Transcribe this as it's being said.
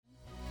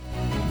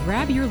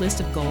Grab your list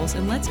of goals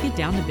and let's get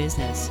down to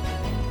business.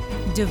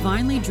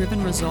 Divinely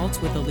Driven Results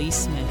with Elise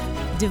Smith.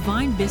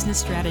 Divine Business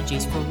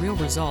Strategies for Real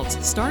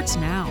Results starts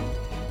now.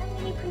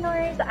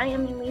 Entrepreneurs, I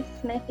am Elise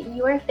Smith,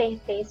 your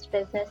faith-based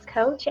business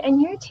coach,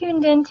 and you're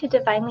tuned in to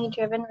Divinely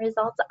Driven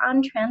Results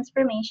on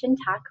Transformation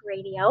Talk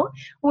Radio,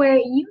 where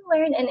you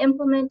learn and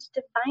implement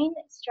divine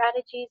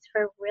strategies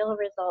for real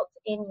results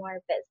in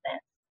your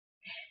business.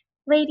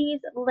 Ladies,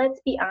 let's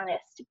be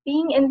honest.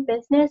 Being in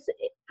business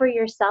for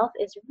yourself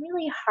is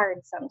really hard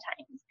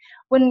sometimes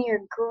when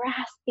you're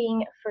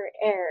grasping for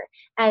air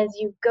as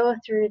you go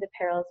through the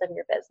perils of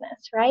your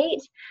business, right?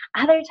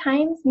 Other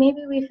times, maybe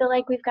we feel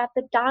like we've got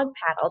the dog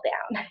paddle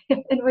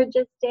down and we're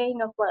just staying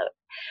afloat.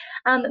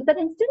 But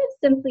instead of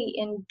simply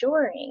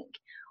enduring,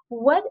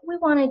 what we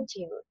want to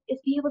do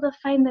is be able to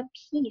find the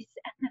peace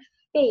and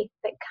the faith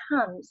that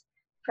comes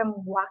from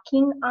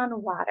walking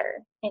on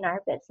water in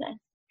our business.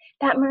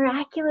 That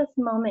miraculous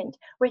moment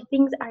where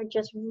things are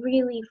just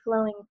really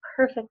flowing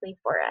perfectly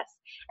for us.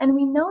 And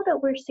we know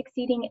that we're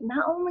succeeding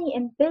not only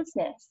in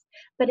business,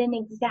 but in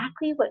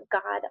exactly what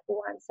God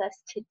wants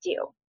us to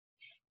do.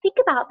 Think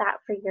about that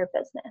for your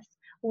business.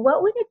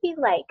 What would it be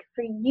like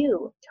for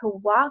you to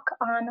walk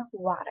on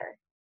water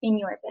in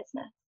your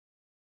business?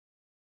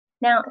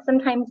 Now,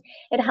 sometimes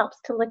it helps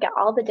to look at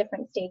all the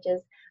different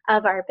stages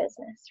of our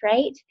business,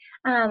 right?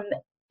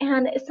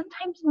 And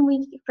sometimes when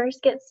we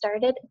first get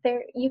started,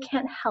 you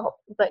can't help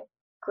but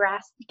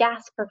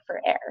gasp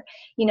for air.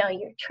 You know,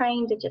 you're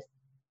trying to just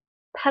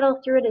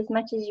pedal through it as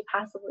much as you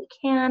possibly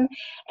can,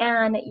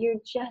 and you're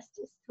just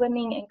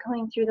swimming and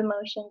going through the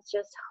motions,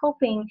 just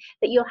hoping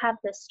that you'll have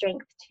the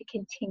strength to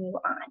continue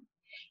on.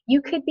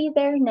 You could be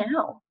there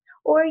now,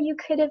 or you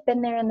could have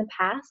been there in the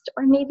past,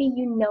 or maybe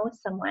you know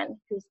someone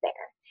who's there,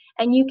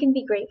 and you can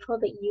be grateful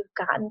that you've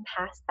gotten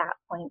past that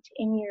point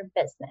in your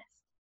business.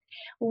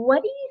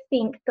 What do you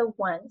think the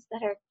ones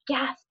that are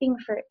gasping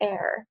for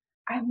air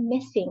are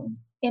missing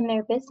in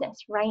their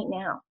business right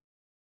now?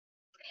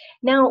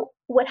 Now,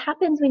 what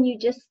happens when you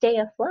just stay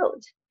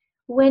afloat?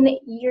 When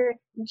you're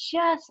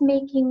just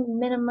making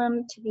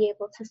minimum to be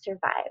able to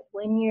survive,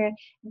 when you're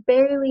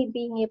barely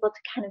being able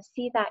to kind of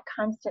see that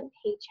constant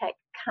paycheck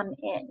come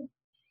in.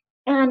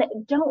 And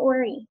don't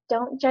worry,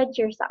 don't judge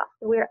yourself.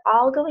 We're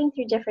all going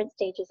through different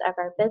stages of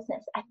our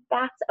business, and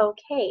that's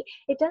okay.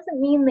 It doesn't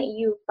mean that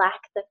you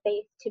lack the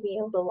faith to be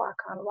able to walk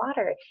on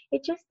water.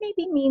 It just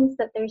maybe means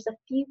that there's a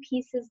few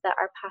pieces that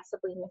are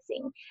possibly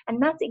missing.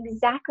 And that's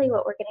exactly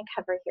what we're going to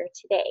cover here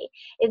today,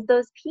 is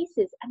those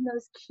pieces and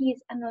those keys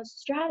and those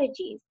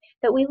strategies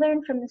that we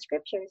learn from the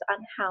scriptures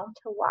on how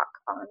to walk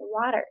on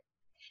water.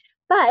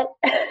 But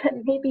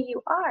maybe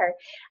you are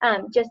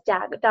just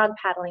dog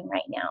paddling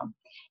right now.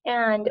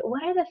 And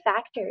what are the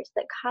factors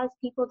that cause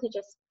people to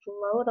just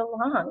float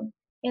along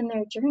in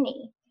their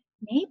journey?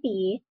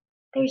 Maybe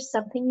there's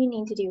something you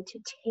need to do to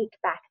take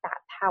back that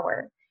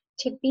power,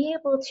 to be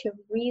able to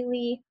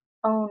really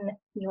own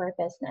your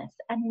business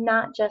and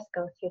not just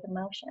go through the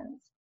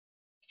motions.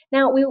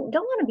 Now, we don't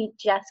want to be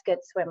just good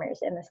swimmers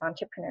in this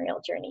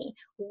entrepreneurial journey.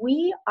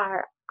 We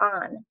are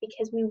on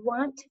because we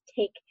want to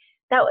take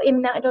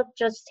that'll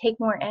just take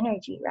more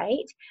energy,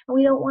 right? And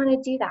we don't want to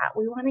do that.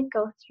 We want to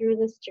go through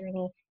this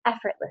journey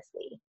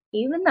effortlessly,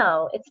 even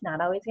though it's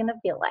not always going to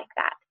feel like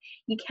that.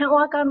 You can't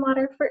walk on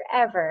water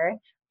forever,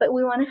 but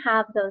we want to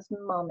have those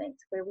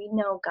moments where we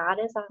know God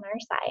is on our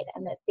side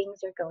and that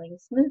things are going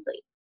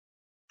smoothly.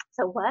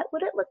 So what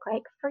would it look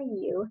like for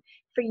you,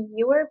 for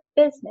your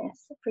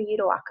business, for you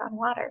to walk on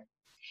water?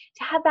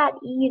 To have that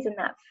ease and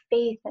that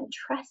faith and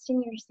trust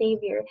in your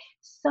Savior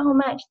so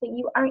much that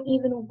you aren't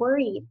even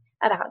worried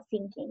about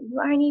sinking. You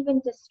aren't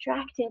even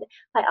distracted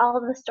by all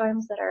of the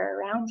storms that are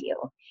around you.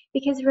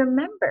 Because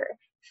remember,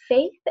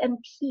 faith and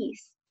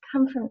peace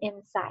come from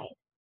inside,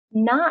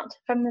 not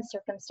from the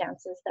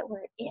circumstances that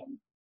we're in.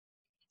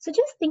 So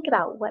just think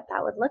about what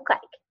that would look like.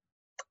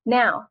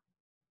 Now,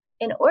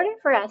 in order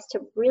for us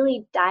to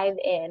really dive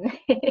in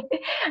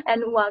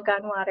and walk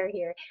on water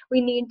here, we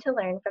need to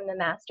learn from the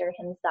Master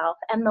himself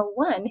and the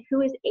one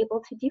who is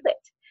able to do it.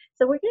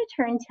 So we're going to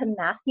turn to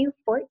Matthew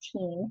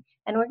 14,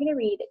 and we're going to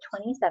read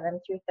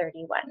 27 through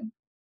 31.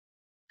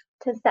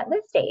 To set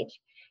the stage,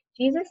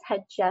 Jesus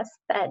had just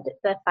fed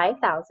the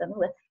 5,000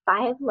 with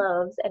 5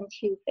 loaves and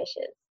 2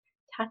 fishes.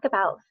 Talk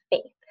about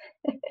faith.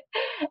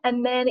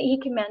 And then he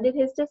commanded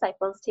his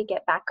disciples to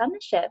get back on the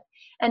ship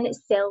and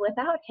sail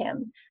without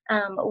him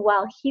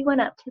while he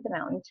went up to the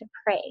mountain to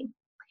pray.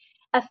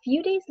 A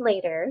few days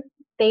later,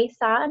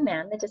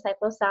 the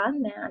disciples saw a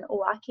man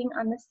walking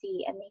on the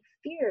sea, and they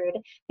feared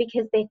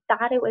because they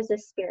thought it was a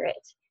spirit,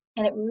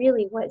 and it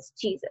really was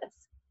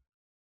Jesus.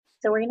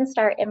 So we're going to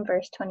start in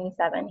verse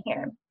 27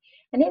 here.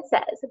 And it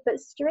says, "But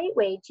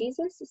straightway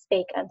Jesus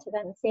spake unto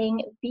them,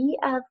 saying, Be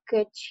of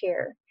good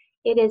cheer,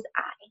 it is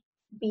I,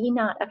 be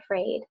not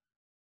afraid."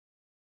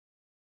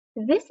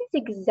 This is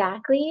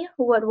exactly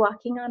what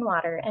walking on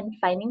water and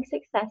finding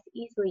success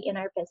easily in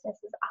our business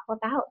is all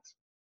about.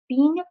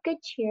 Being of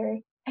good cheer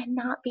and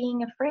not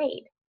being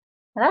afraid.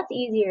 Now, that's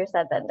easier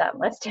said than done,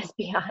 let's just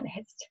be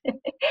honest.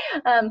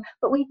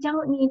 But we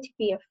don't need to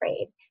be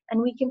afraid,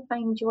 and we can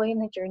find joy in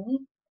the journey.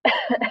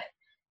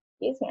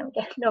 Excuse me, I'm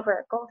getting over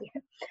a cold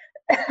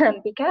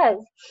here.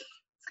 Because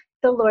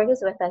the Lord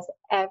is with us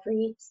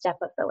every step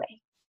of the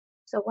way.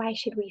 So why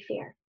should we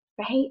fear,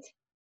 right?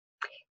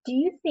 Do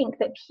you think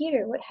that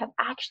Peter would have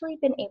actually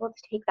been able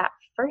to take that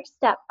first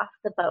step off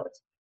the boat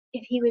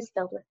if he was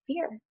filled with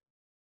fear?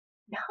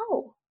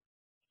 No.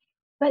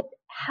 But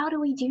how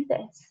do we do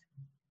this?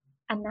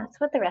 And that's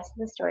what the rest of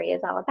the story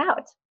is all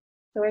about.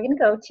 So we're going to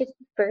go to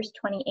verse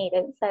 28,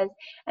 and it says,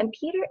 "And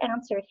Peter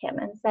answered him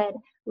and said,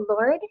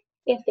 Lord,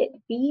 if it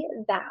be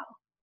thou,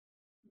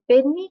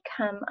 bid me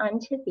come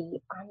unto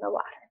thee on the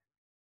water."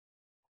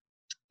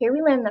 Here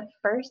we learn the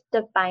first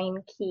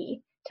divine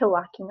key to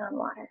walking on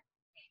water.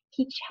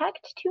 He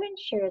checked to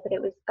ensure that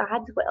it was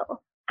God's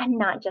will and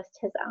not just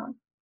his own.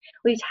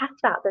 We've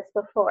talked about this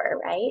before,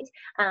 right?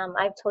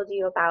 I've told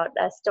you about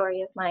a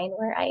story of mine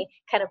where I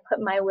kind of put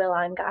my will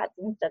on God's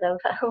instead of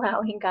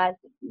allowing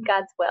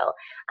God's will.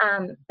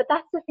 But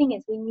that's the thing,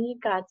 is we need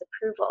God's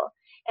approval.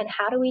 And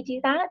how do we do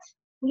that?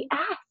 We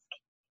ask.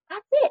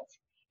 That's it.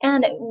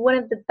 And one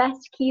of the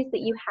best keys that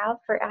you have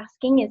for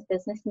asking is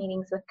business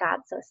meetings with God.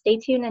 So stay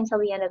tuned until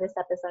the end of this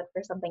episode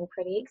for something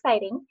pretty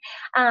exciting.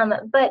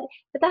 But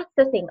that's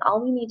the thing.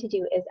 All we need to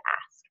do is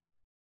ask.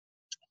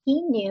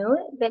 He knew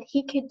that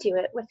he could do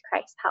it with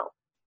Christ's help.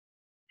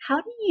 How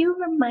do you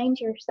remind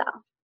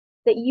yourself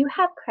that you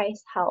have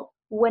Christ's help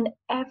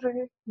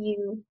whenever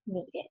you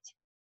need it?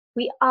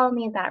 We all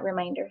need that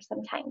reminder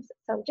sometimes.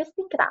 So just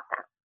think about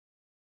that.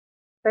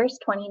 Verse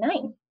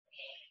 29.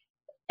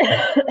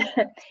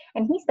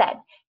 And he said,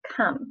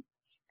 "Come."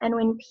 And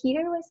when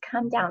Peter was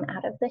come down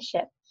out of the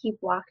ship, he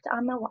walked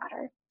on the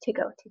water to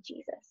go to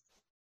Jesus.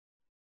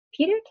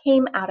 Peter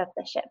came out of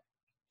the ship.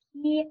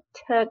 He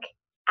took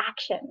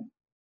action.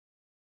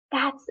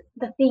 That's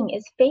the thing,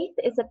 is faith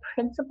is a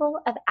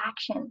principle of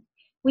action.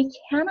 We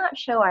cannot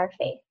show our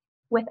faith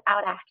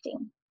without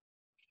acting.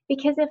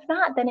 Because if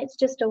not, then it's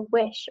just a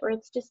wish or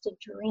it's just a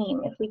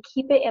dream. If we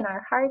keep it in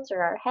our hearts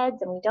or our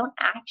heads and we don't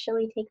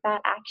actually take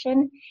that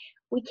action,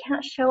 we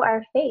can't show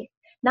our faith,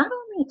 not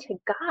only to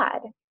God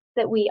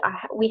that we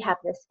have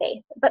this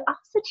faith, but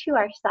also to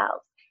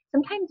ourselves.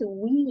 Sometimes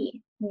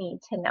we need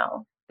to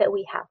know that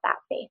we have that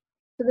faith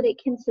so that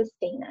it can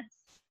sustain us.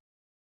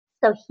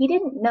 So he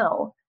didn't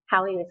know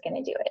how he was going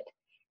to do it.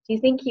 Do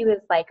you think he was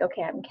like,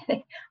 okay, I'm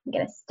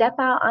gonna step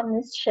out on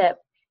this ship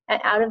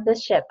and out of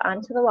this ship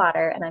onto the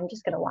water, and I'm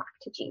just going to walk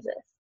to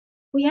Jesus?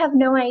 We have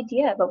no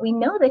idea, but we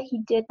know that he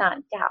did not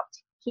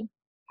doubt. He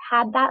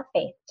had that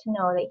faith to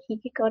know that he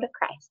could go to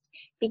Christ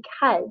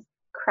because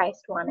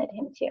Christ wanted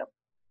him to.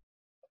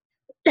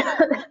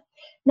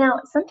 Now,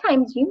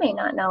 sometimes you may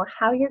not know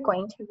how you're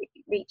going to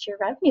reach your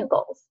revenue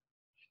goals,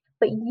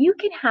 but you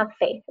can have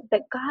faith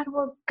that God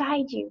will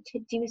guide you to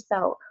do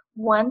so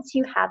once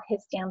you have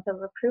his stamp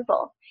of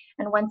approval.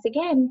 And once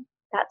again,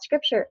 that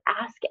scripture,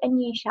 ask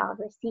and ye shall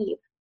receive.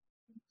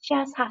 You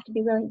just have to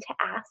be willing to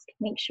ask,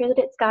 make sure that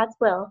it's God's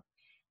will,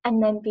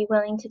 and then be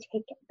willing to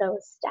take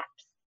those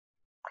steps.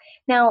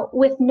 Now,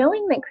 with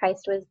knowing that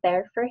Christ was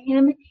there for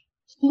him,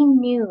 he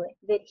knew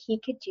that he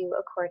could do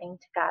according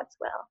to God's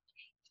will.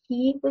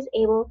 He was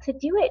able to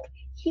do it.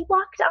 He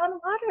walked on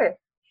water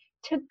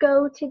to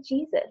go to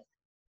Jesus.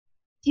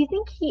 Do you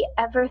think he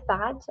ever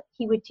thought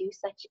he would do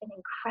such an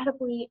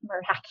incredibly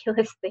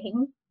miraculous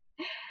thing?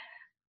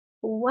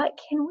 What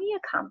can we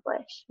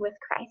accomplish with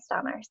Christ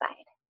on our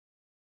side?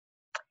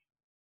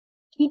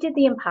 He did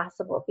the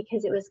impossible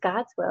because it was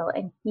God's will,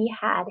 and he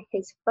had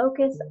his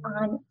focus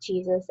on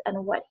Jesus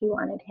and what he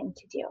wanted him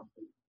to do.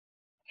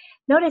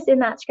 Notice in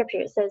that scripture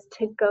it says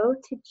to go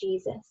to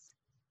Jesus.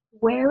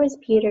 Where was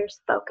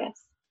Peter's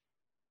focus?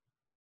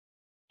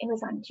 It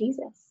was on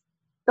Jesus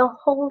the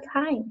whole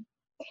time.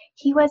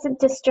 He wasn't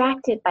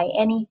distracted by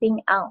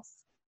anything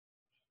else.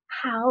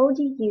 How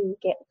do you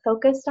get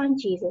focused on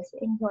Jesus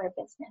in your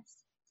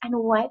business and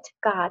what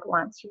God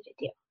wants you to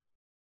do?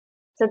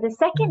 So the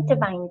second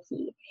divine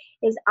key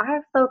is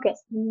our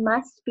focus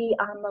must be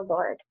on the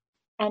Lord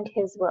and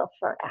his will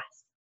for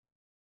us.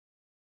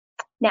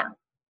 Now,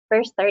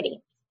 verse 30.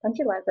 Don't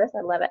you love this?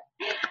 I love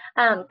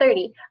it.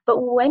 30.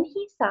 But when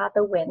he saw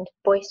the wind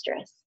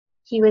boisterous,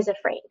 he was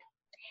afraid.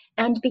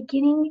 And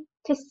beginning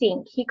to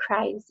sink, he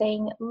cried,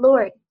 saying,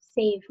 Lord,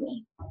 save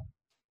me.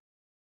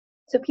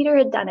 So Peter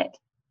had done it.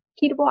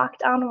 He'd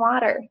walked on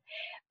water,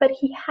 but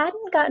he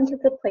hadn't gotten to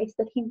the place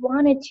that he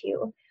wanted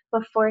to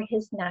before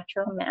his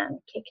natural man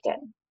kicked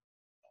in.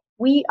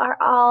 We are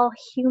all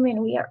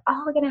human. We are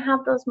all going to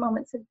have those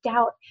moments of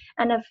doubt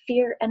and of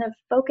fear and of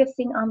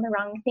focusing on the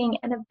wrong thing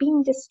and of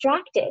being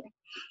distracted.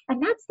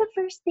 And that's the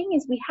first thing,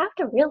 is we have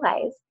to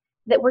realize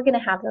that we're going to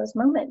have those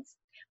moments.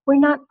 We're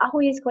not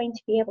always going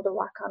to be able to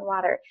walk on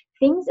water.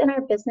 Things in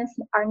our business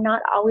are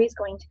not always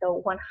going to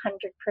go 100%.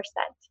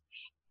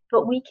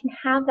 But we can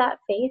have that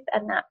faith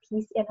and that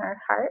peace in our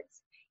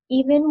hearts,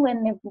 even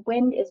when the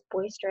wind is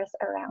boisterous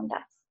around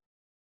us.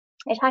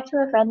 I talked to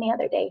a friend the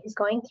other day who's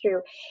going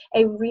through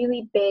a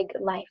really big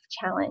life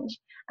challenge.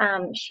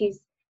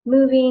 She's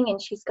moving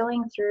and she's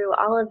going through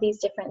all of these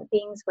different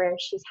things where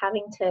she's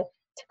having to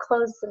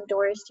close some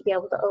doors to be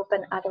able to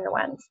open other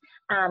ones.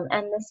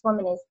 And this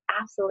woman is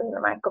absolutely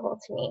remarkable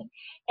to me.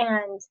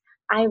 And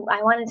I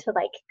wanted to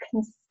like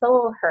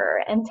console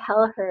her and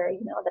tell her,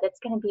 you know, that it's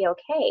going to be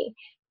okay.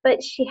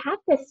 But she had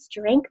this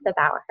strength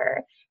about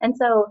her. And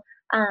so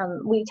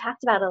we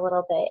talked about it a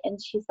little bit,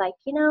 and she's like,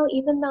 you know,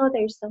 even though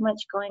there's so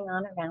much going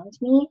on around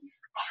me,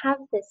 I have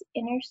this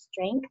inner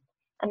strength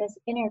and this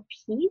inner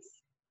peace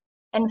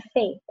and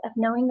faith of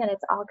knowing that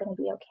it's all going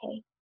to be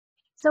okay.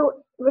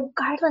 So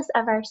regardless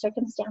of our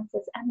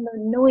circumstances and the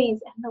noise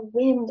and the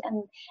wind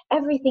and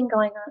everything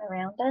going on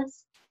around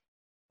us,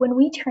 when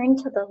we turn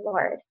to the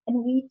Lord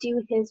and we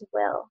do His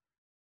will,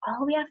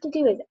 all we have to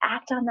do is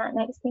act on that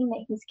next thing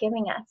that He's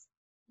giving us.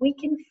 We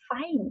can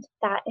find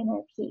that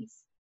inner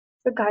peace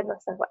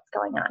regardless of what's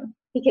going on,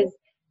 because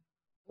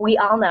we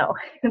all know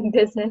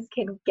business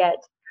can get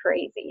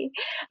crazy.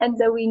 And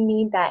so we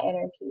need that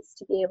inner peace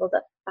to be able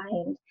to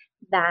find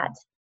that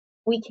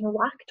we can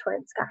walk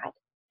towards God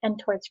and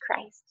towards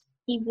Christ,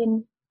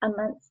 even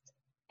amongst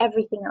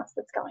everything else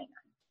that's going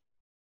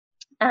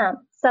on.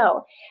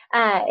 So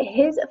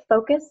his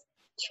focus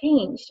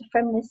changed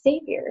from the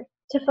Savior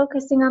to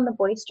focusing on the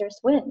boisterous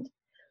wind.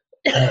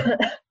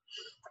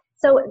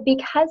 So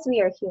because we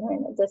are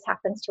human, this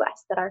happens to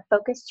us, that our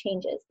focus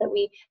changes, that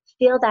we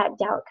feel that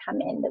doubt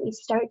come in, that we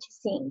start to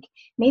sink.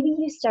 Maybe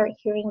you start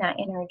hearing that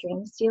inner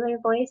dream stealer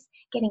voice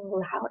getting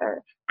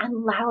louder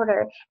and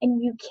louder,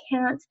 and you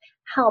can't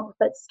help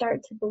but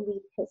start to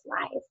believe his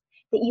lies,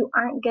 that you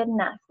aren't good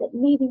enough, that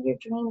maybe your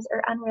dreams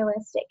are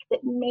unrealistic,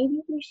 that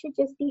maybe you should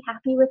just be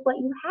happy with what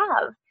you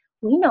have.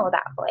 We know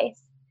that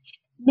voice.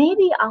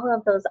 Maybe all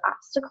of those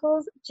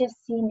obstacles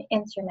just seem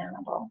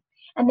insurmountable,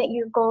 and that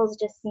your goals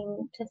just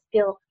seem to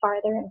feel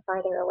farther and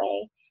farther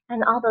away,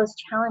 and all those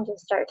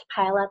challenges start to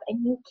pile up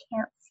and you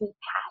can't see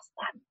past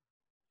them.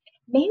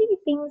 Maybe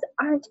things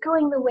aren't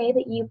going the way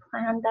that you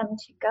planned them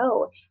to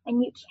go,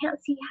 and you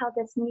can't see how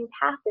this new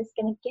path is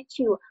going to get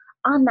you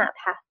on that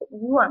path that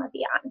you want to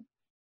be on.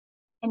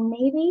 And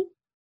maybe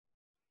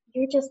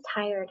you're just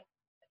tired.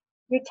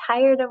 You're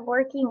tired of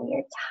working.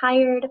 You're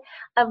tired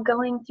of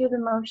going through the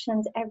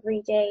motions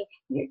every day.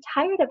 You're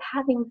tired of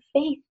having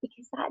faith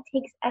because that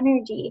takes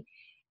energy.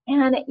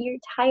 And you're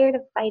tired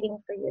of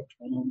fighting for your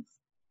dreams.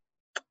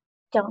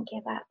 Don't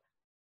give up.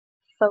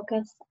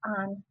 Focus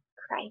on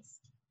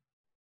Christ.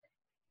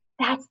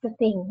 That's the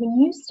thing. When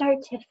you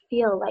start to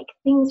feel like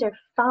things are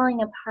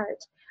falling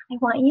apart, I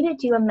want you to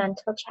do a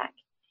mental check.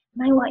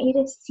 And I want you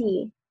to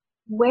see,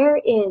 where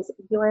is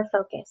your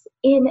focus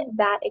in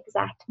that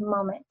exact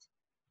moment?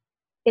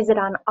 Is it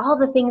on all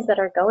the things that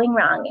are going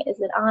wrong?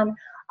 Is it on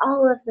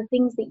all of the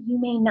things that you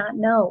may not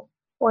know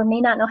or may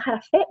not know how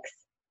to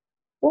fix?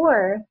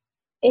 Or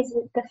is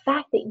it the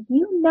fact that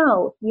you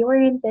know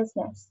you're in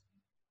business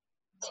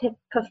to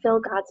fulfill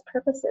God's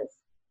purposes?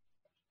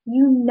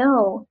 You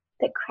know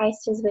that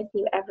Christ is with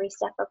you every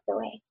step of the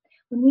way.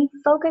 When we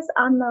focus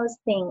on those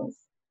things,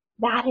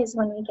 that is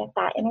when we get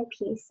that inner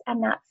peace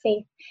and that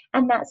faith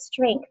and that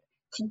strength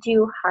to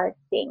do hard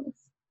things.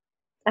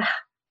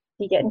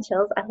 You getting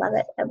chills? I love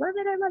it. I love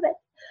it. I love it.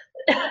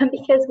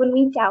 Because when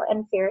we doubt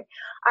and fear,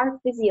 our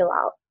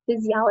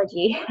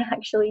physiology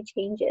actually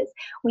changes.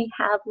 We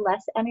have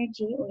less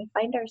energy, and we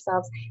find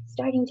ourselves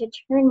starting to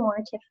turn more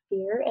to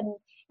fear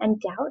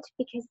and doubt,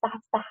 because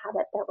that's the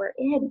habit that we're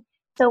in.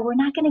 So we're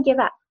not going to give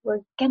up.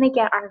 We're going to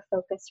get our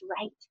focus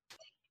right.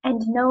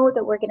 And know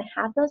that we're going to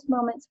have those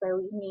moments where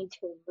we need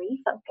to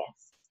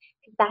refocus.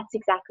 That's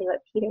exactly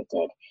what Peter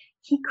did.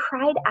 He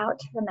cried out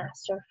to the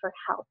master for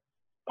help.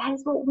 That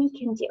is what we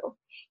can do.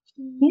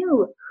 He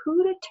knew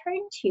who to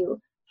turn to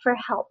for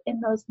help in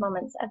those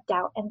moments of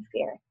doubt and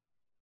fear.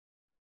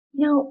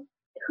 You know,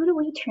 who do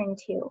we turn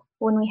to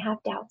when we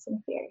have doubts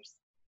and fears?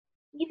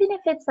 Even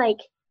if it's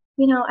like,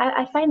 you know,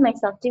 I find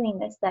myself doing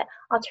this, that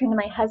I'll turn to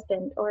my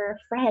husband or a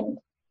friend.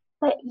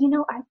 But, you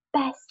know, our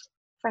best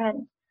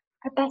friend,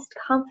 our best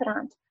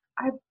confidant,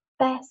 our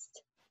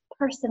best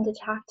person to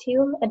talk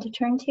to and to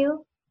turn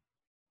to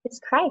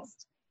is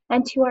Christ,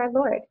 and to our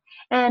Lord.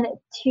 And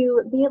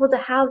to be able to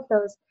have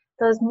those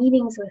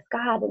meetings with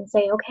God and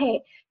say,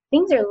 okay,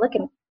 things are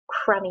looking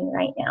crummy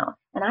right now,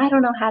 and I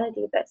don't know how to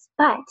do this,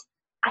 but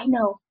I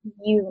know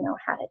you know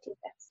how to do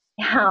this.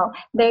 Now,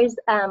 there's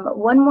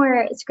one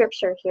more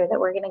scripture here that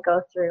we're going to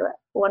go through,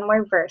 one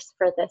more verse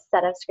for this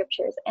set of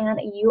scriptures, and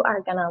you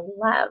are going to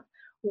love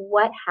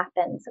what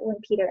happens when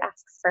Peter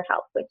asks for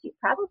help, which you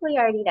probably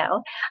already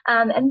know.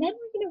 And then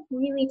we're going to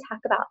really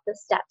talk about the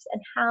steps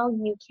and how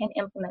you can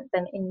implement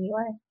them in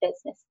your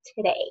business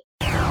today.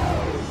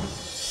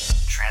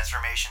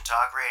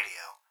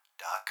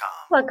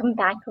 TransformationTalkRadio.com. Welcome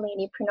back,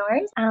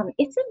 Ladypreneurs.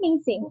 It's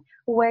amazing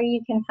where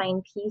you can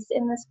find peace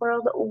in this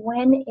world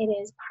when it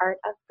is part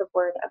of the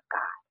Word of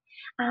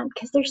God.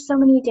 Because there's so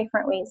many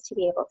different ways to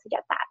be able to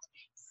get that.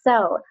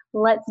 So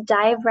let's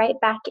dive right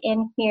back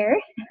in here.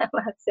 I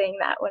love saying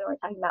that when we're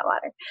talking about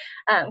water,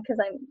 because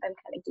I'm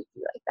kind of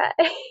geeky like that.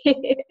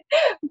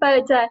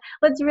 But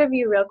let's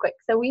review real quick.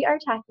 So we are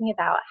talking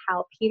about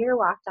how Peter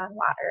walked on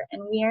water,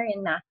 and we are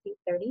in Matthew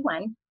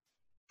 31.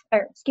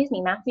 Or excuse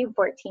me, Matthew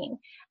 14.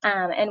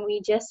 And we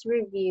just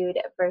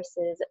reviewed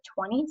verses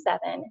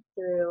 27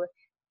 through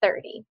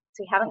 30.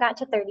 So we haven't got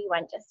to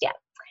 31 just yet.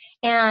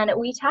 And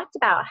we talked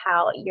about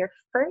how your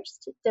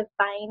first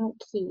divine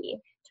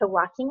key to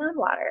walking on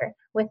water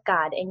with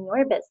God in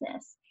your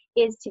business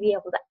is to be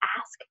able to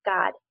ask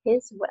God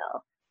His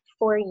will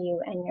for you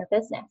and your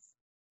business.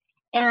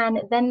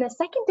 And then the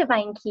second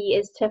divine key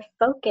is to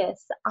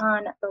focus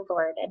on the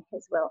Lord and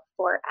His will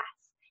for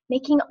us,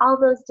 making all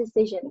those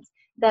decisions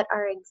that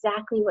are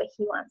exactly what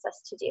He wants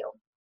us to do.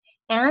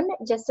 And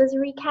just as a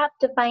recap,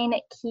 divine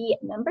key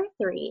number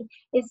 3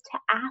 is to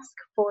ask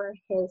for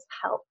His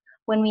help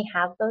when we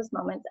have those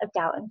moments of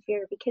doubt and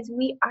fear, because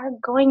we are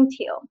going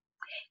to.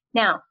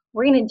 Now,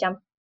 we're going to jump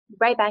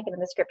right back into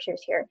the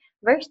scriptures here.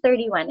 Verse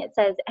 31, it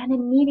says, "And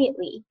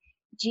immediately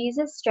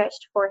Jesus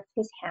stretched forth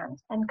His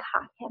hand and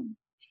caught him,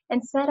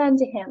 and said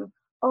unto him,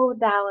 O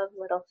thou of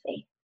little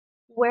faith,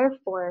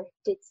 wherefore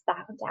didst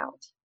thou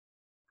doubt?"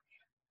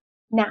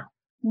 Now,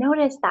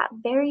 notice that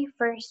very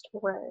first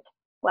word.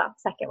 Well,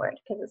 second word,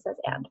 because it says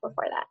 "and"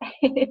 before that.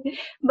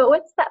 But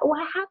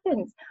what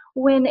happens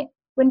when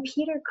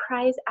Peter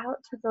cries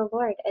out to the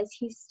Lord as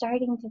he's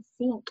starting to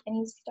sink and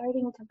he's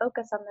starting to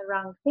focus on the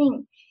wrong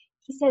thing?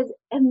 He says,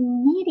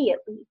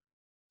 immediately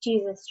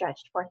Jesus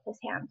stretched forth His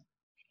hand.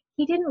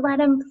 He didn't let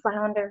him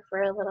flounder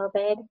for a little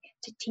bit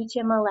to teach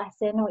him a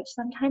lesson, which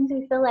sometimes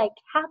we feel like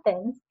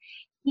happens.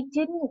 He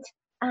didn't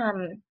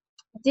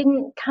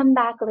come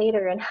back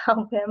later and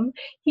help him.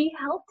 He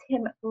helped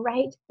him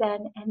right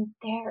then and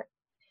there.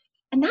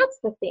 And that's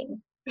the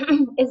thing,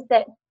 is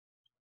that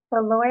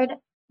the Lord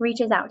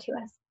reaches out to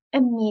us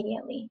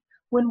immediately.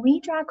 When we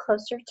draw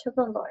closer to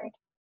the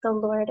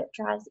Lord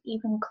draws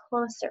even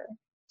closer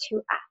to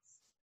us.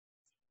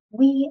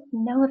 We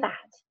know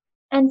that.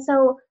 And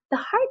so the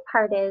hard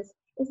part is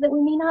that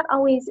we may not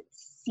always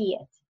see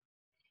it.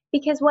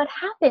 Because what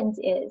happens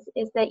is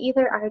that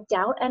either our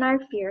doubt and our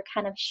fear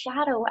kind of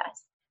shadow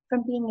us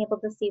from being able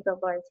to see the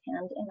Lord's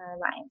hand in our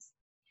lives.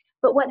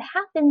 But what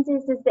happens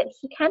is that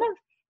He kind of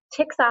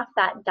ticks off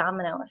that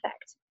domino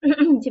effect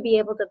to be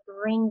able to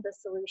bring the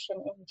solution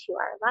into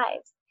our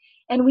lives.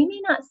 And we may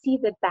not see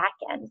the back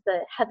end,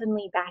 the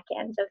heavenly back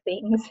end of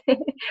things,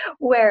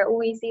 where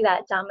we see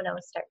that domino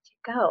start to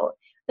go,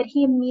 but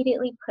He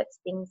immediately puts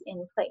things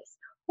in place.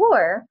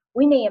 Or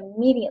we may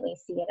immediately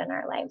see it in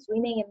our lives. We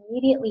may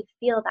immediately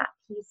feel that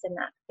peace and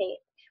that faith.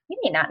 We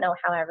may not know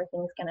how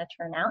everything's going to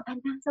turn out,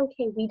 and that's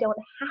okay. We don't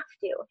have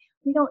to.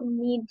 We don't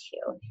need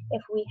to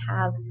if we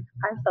have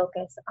our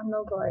focus on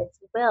the Lord's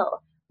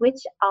will,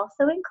 which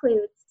also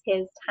includes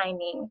His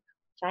timing,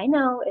 which I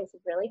know is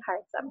really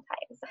hard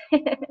sometimes.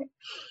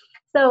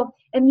 So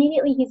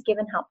immediately He's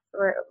given help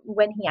for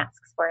when He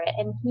asks for it,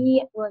 and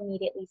He will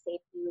immediately save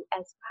you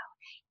as well,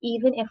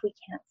 even if we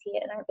can't see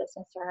it in our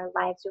business or our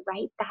lives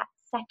right that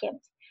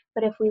second.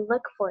 But if we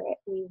look for it,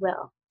 we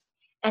will.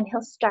 And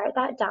He'll start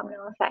that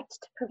domino effect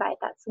to provide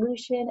that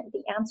solution,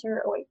 the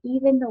answer, or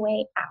even the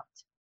way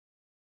out.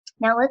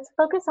 Now let's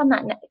focus on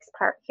that next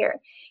part here.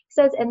 It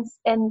says,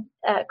 and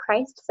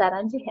Christ said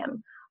unto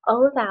him,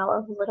 O thou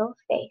of little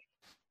faith,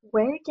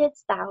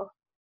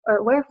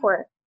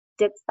 wherefore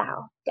didst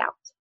thou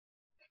doubt?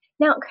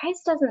 Now,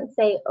 Christ doesn't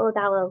say, O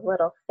thou of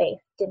little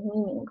faith,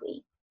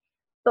 demeaningly,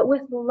 but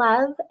with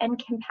love and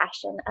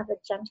compassion of a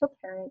gentle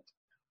parent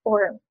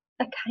or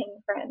a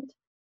kind friend.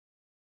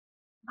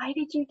 Why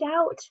did you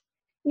doubt?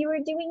 You were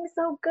doing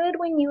so good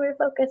when you were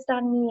focused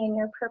on me and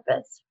your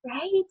purpose,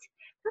 right?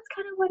 That's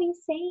kind of what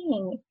He's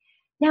saying.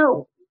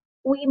 Now,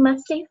 we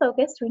must stay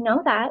focused. We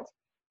know that.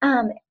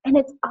 And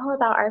it's all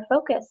about our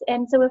focus.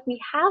 And so if we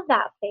have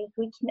that faith,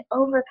 we can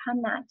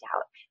overcome that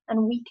doubt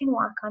and we can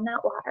walk on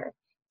that water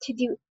to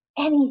do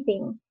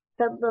anything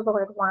that the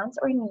Lord wants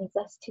or needs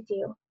us to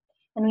do.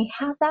 And we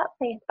have that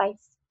faith by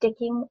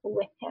sticking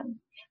with Him,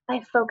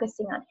 by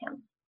focusing on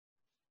Him.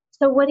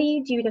 So what do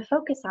you do to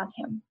focus on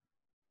Him?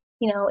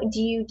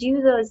 Do you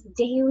do those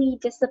daily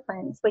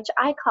disciplines, which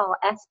I call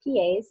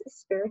SPAs,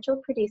 spiritual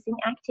producing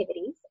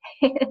activities,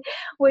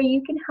 where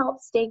you can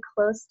help stay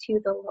close to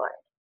the Lord?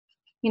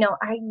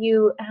 Are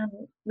you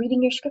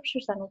reading your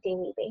scriptures on a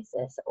daily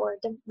basis, or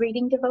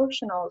reading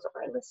devotionals,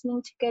 or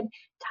listening to good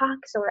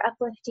talks or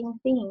uplifting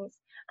things?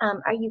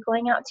 Are you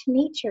going out to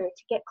nature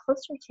to get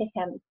closer to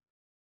Him?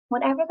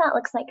 Whatever that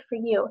looks like for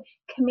you,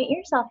 commit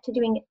yourself to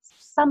doing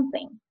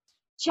something,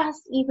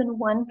 just even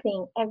one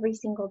thing every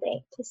single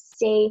day to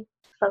stay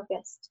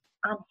focused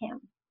on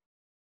Him.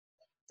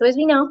 So as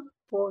we know,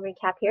 we'll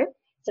recap here.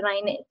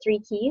 Divine 3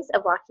 keys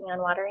of walking on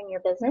water in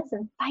your business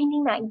and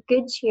finding that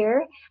good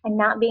cheer and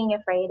not being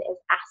afraid is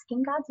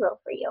asking God's will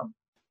for you,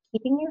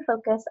 keeping your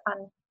focus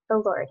on the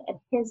Lord and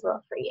His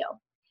will for you.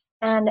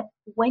 And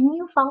when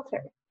you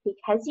falter,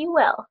 because you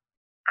will,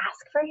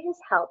 ask for his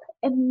help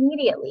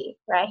immediately,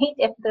 right?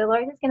 If the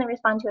Lord is going to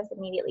respond to us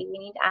immediately, we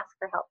need to ask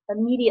for help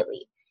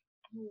immediately,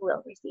 and we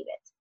will receive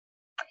it.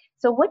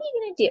 So what are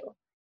you going to do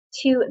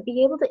to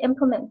be able to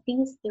implement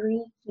these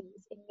 3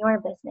 keys in your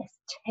business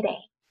today?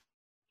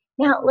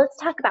 Now, let's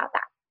talk about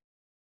that,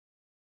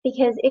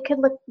 because it could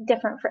look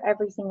different for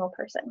every single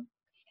person.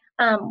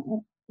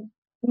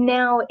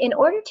 Now, in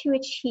order to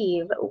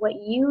achieve what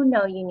you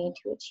know you need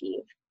to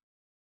achieve,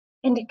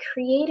 and to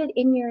create it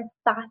in your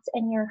thoughts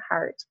and your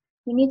heart,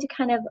 you need to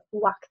kind of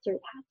walk through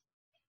that.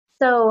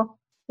 So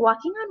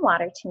walking on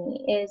water to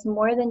me is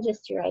more than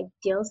just your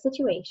ideal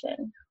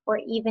situation or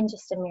even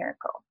just a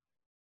miracle.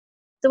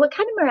 So what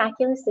kind of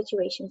miraculous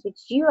situations would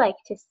you like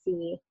to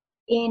see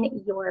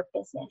in your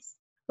business?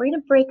 We're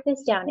going to break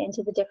this down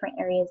into the different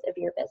areas of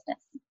your business.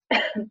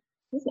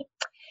 Excuse me.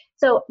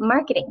 So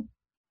marketing.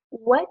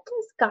 What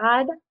does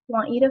God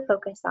want you to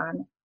focus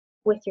on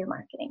with your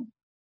marketing?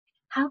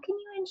 How can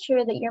you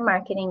ensure that your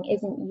marketing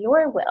isn't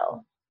your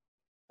will,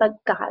 but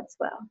God's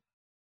will?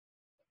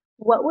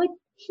 What would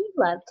He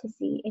love to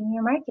see in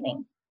your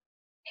marketing?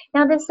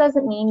 Now, this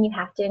doesn't mean you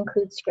have to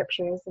include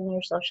scriptures in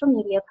your social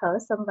media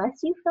posts unless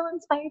you feel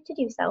inspired to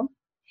do so.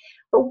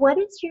 But what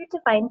is your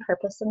divine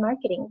purpose in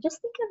marketing?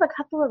 Just think of a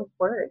couple of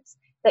words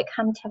that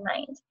come to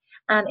mind.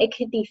 It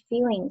could be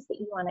feelings that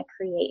you want to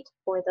create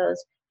for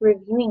those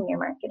reviewing your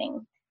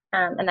marketing.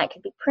 And that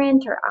could be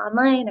print or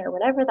online or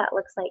whatever that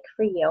looks like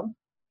for you.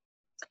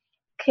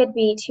 Could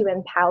be to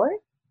empower,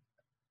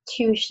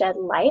 to shed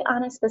light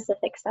on a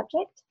specific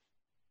subject,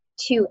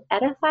 to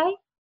edify,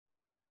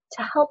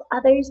 to help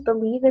others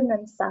believe in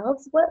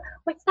themselves.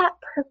 What's that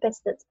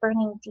purpose that's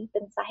burning deep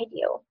inside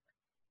you?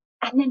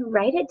 And then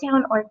write it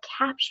down or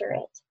capture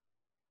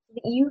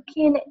it. You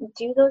can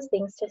do those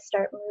things to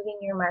start moving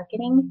your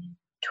marketing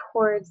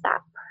towards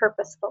that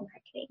purposeful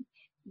marketing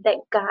that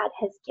God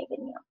has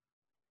given you.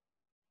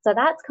 So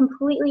that's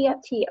completely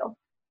up to you.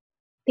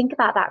 Think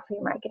about that for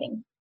your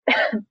marketing.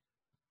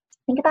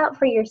 Think about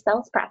for your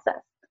sales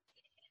process.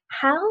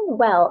 How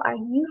well are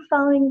you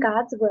following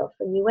God's will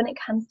for you when it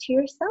comes to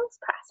your sales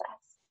process?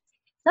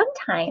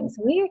 Sometimes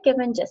we are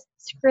given just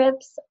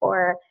scripts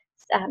or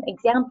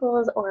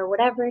examples or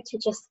whatever to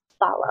just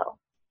follow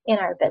in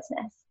our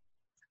business.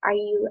 Are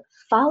you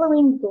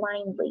following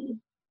blindly,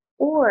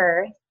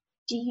 or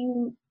do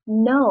you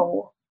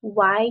know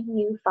why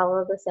you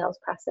follow the sales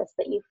process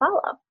that you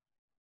follow?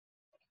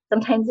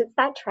 Sometimes it's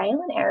that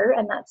trial and error,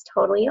 and that's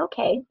totally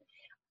okay.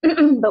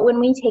 But when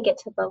we take it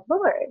to the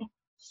Lord,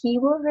 He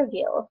will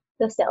reveal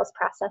the sales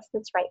process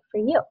that's right for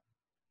you.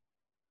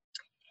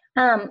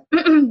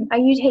 Are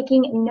you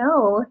taking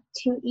no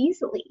too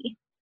easily?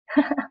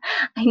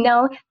 I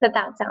know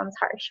that sounds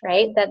harsh,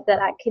 right?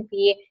 That could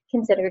be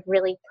considered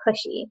really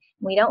pushy.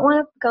 We don't want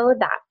to go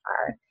that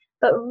far,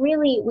 but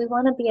really we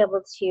want to be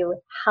able to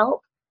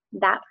help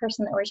that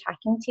person that we're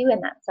talking to in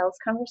that sales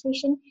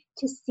conversation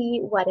to see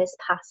what is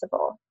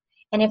possible.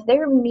 And if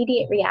their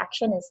immediate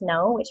reaction is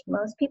no, which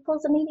most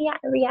people's immediate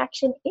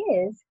reaction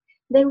is,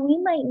 then we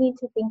might need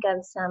to think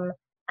of some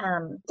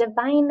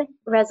divine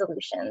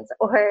resolutions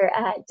or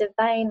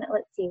divine,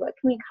 let's see, what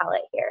can we call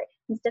it here?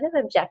 Instead of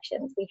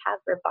objections, we have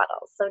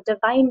rebuttals. So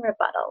divine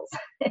rebuttals,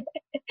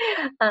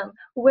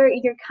 where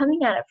you're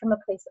coming at it from a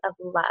place of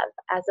love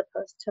as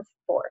opposed to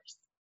force.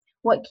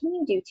 What can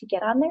you do to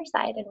get on their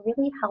side and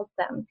really help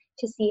them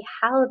to see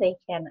how they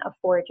can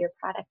afford your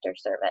product or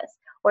service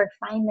or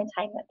find the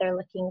time that they're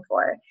looking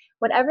for?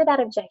 Whatever that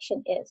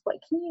objection is, what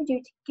can you do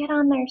to get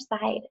on their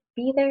side,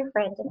 be their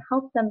friend, and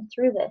help them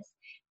through this?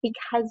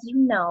 Because you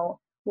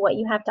know what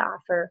you have to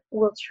offer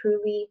will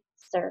truly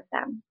serve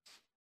them.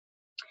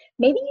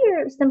 Maybe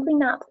you're simply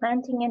not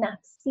planting enough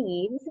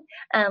seeds,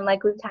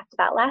 like we've talked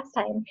about last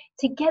time,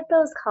 to get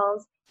those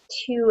calls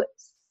to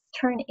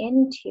turn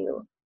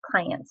into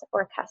clients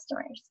or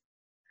customers.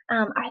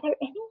 Are there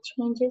any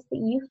changes that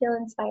you feel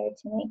inspired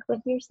to make with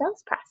your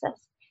sales process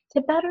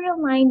to better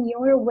align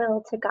your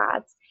will to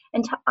God's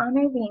and to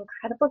honor the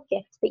incredible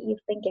gift that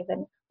you've been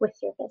given with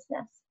your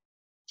business?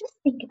 Just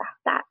think about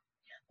that.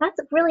 That's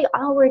really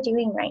all we're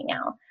doing right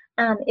now,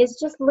 is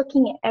just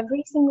looking at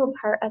every single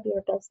part of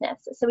your business.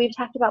 So we've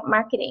talked about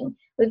marketing.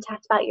 We've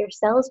talked about your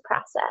sales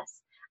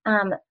process.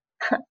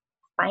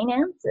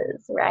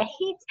 Finances, right?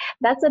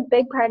 That's a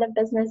big part of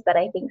business that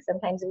I think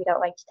sometimes we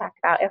don't like to talk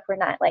about if we're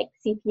not like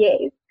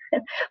CPAs,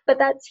 but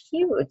that's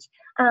huge.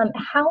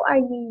 How are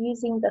you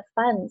using the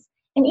funds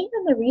and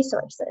even the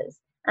resources?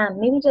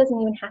 Maybe it doesn't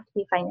even have to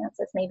be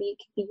finances. Maybe it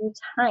could be your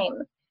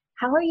time.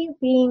 How are you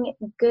being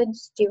good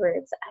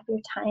stewards of your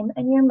time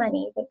and your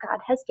money that God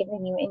has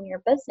given you in your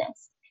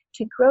business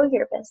to grow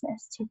your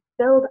business, to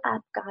build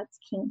up God's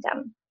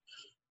kingdom?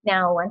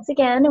 Now, once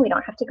again, we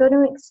don't have to go to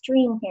an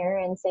extreme here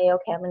and say,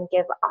 okay, I'm going to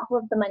give all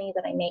of the money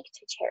that I make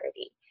to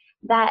charity.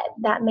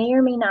 That may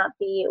or may not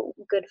be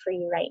good for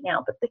you right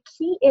now. But the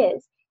key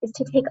is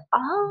to take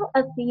all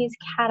of these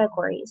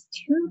categories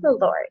to the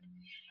Lord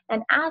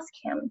and ask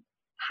Him,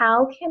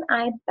 how can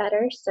I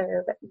better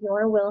serve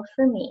your will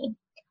for me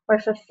or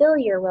fulfill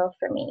your will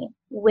for me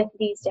with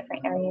these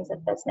different areas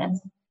of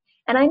business?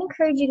 And I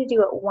encourage you to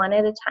do it one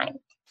at a time.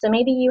 So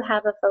maybe you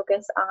have a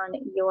focus on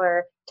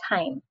your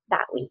time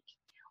that week,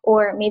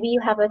 or maybe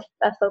you have a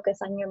focus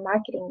on your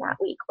marketing that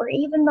week, or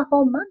even the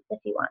whole month if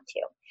you want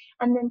to.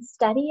 And then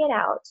study it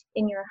out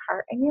in your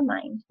heart and your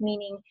mind,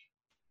 meaning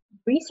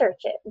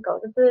research it, go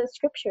to the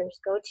scriptures,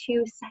 go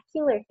to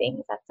secular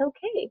things. That's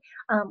okay.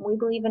 We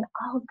believe in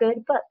all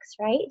good books,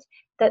 right?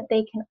 That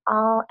they can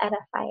all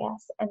edify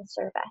us and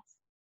serve us.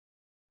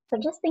 So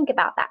just think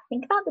about that.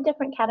 Think about the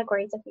different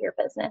categories of your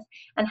business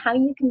and how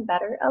you can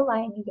better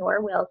align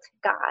your will to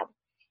God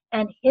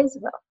and His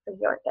will for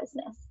your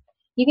business.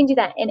 You can do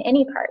that in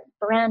any part: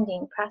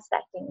 branding,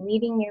 prospecting,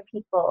 leading your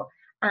people.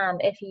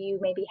 If you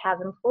maybe have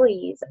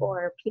employees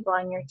or people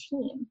on your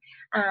team,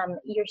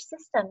 your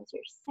systems,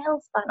 your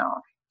sales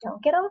funnel.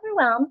 Don't get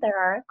overwhelmed. There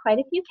are quite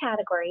a few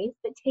categories,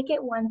 but take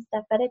it one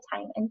step at a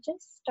time and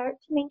just start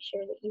to make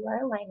sure that you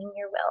are aligning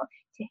your will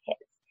to His.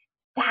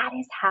 That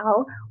is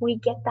how we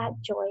get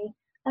that joy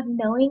of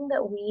knowing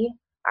that we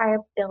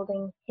are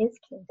building His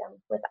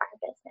kingdom with our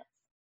business.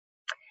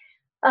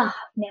 Oh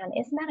man,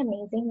 isn't that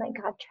amazing that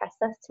God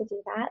trusts us to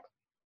do that?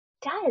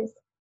 He does.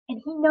 And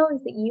He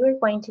knows that you are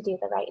going to do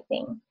the right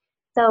thing.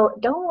 So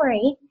don't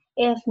worry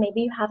if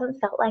maybe you haven't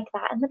felt like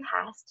that in the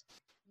past.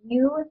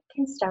 You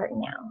can start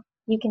now.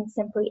 You can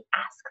simply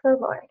ask the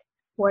Lord,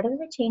 what are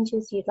the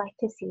changes you'd like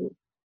to see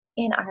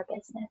in our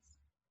business?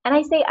 And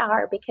I say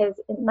our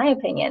because, in my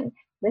opinion,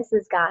 this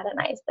is God and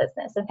I's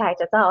business. In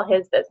fact, it's all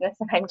His business,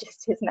 and I'm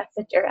just His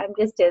messenger. I'm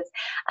just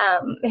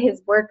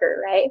His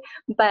worker, right?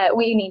 But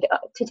we need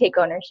to take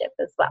ownership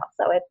as well.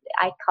 So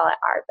I call it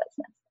our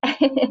business.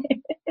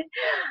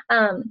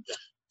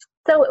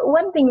 So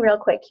one thing real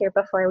quick here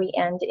before we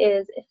end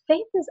is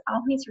faith is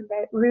always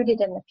rooted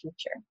in the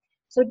future.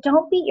 So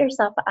don't beat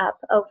yourself up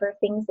over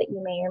things that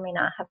you may or may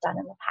not have done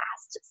in the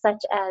past,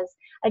 such as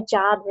a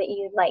job that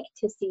you'd like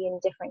to see in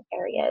different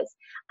areas,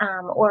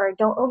 or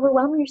don't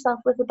overwhelm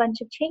yourself with a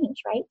bunch of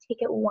change, right?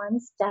 Take it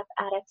one step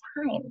at a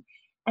time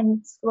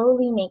and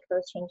slowly make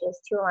those changes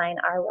to align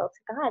our will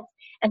to God's.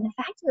 And the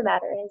fact of the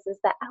matter is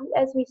that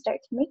as we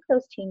start to make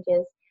those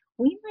changes,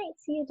 we might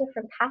see a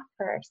different path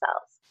for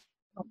ourselves.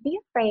 Don't be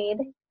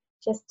afraid.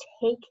 Just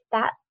take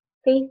that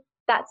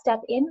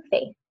step in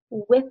faith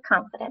with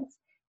confidence,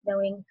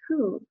 knowing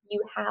who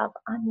you have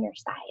on your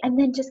side. And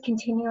then just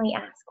continually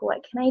ask,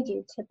 what can I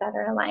do to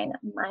better align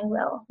my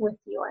will with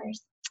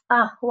yours?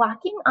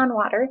 Walking on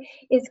water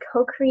is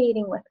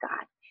co-creating with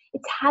God.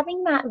 It's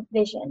having that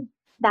vision,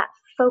 that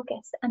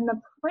focus, and the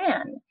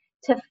plan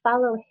to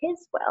follow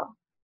His will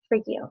for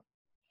you.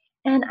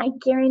 And I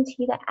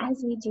guarantee that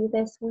as we do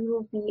this, we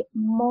will be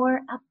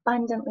more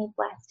abundantly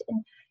blessed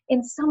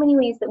in so many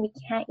ways that we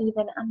can't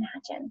even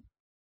imagine.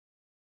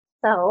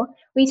 So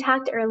we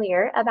talked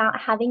earlier about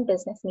having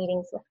business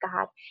meetings with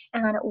God,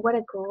 and what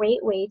a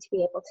great way to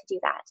be able to do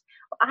that.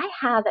 I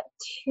have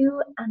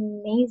two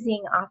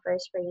amazing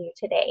offers for you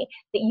today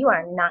that you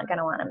are not going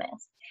to want to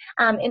miss.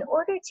 In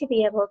order to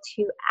be able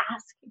to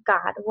ask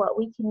God what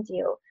we can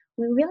do,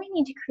 we really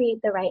need to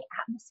create the right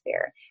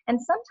atmosphere.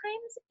 And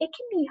sometimes it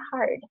can be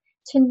hard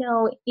to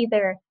know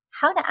either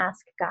how to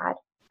ask God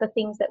the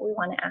things that we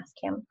want to ask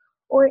Him,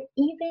 or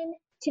even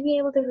to be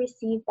able to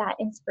receive that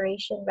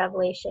inspiration,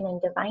 revelation,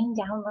 and divine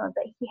download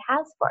that He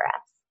has for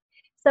us.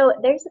 So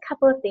there's a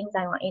couple of things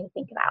I want you to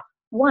think about.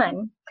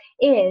 One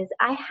is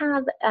I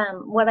have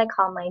what I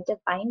call my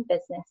Divine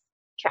Business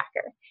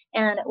Tracker.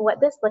 And what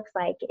this looks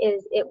like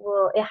is it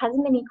has a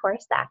mini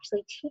course that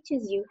actually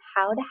teaches you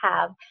how to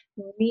have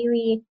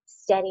really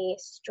steady,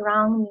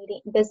 strong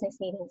business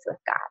meetings with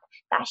God.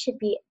 That should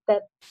be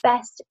the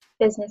best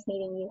business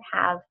meeting you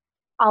have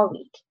all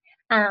week.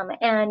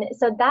 And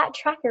so that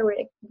tracker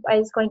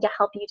is going to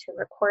help you to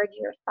record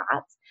your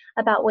thoughts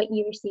about what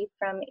you receive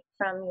from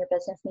your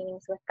business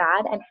meetings with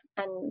God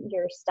and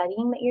your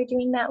studying that you're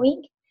doing that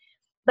week.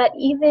 But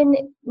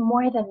even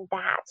more than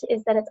that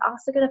is that it's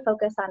also going to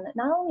focus on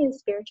not only the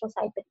spiritual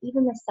side, but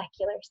even the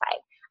secular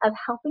side of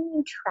helping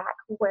you track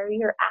where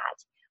you're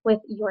at with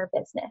your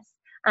business,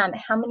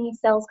 how many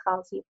sales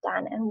calls you've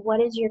done, and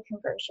what is your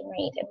conversion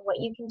rate, and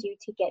what you can do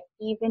to get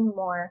even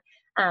more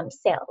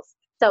sales.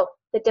 So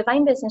the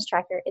Divine Business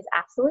Tracker is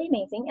absolutely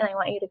amazing, and I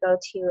want you to go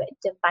to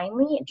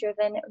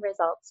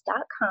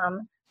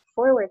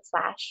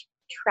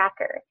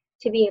divinelydrivenresults.com/tracker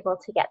to be able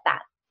to get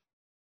that.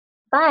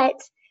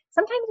 But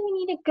sometimes we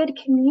need a good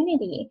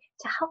community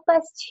to help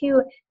us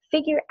to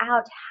figure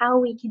out how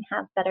we can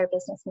have better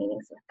business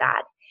meetings with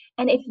God.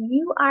 And if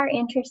you are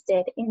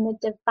interested in the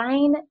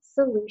Divine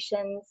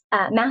Solutions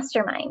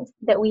Mastermind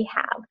that we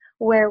have,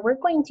 where we're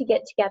going to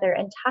get together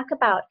and talk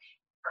about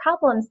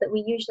problems that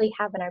we usually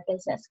have in our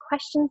business,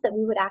 questions that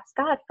we would ask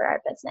God for our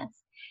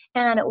business.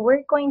 And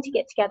we're going to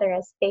get together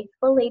as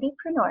faithful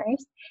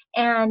ladypreneurs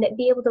and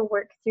be able to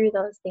work through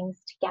those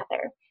things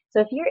together. So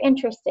if you're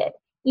interested,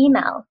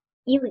 email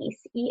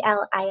Elise,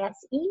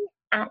 E-L-I-S-E,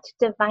 at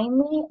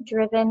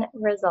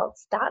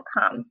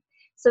divinelydrivenresults.com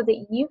so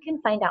that you can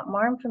find out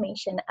more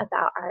information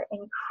about our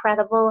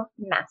incredible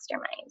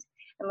mastermind.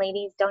 And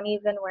ladies, don't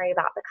even worry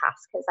about the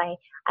cost, because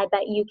I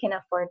bet you can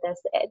afford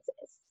this. It's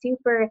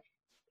super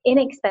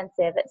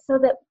inexpensive so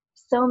that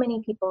so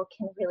many people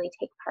can really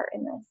take part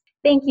in this.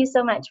 Thank you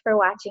so much for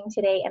watching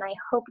today, and I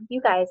hope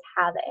you guys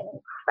have an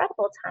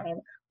incredible time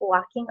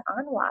walking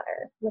on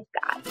water with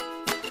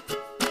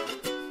God.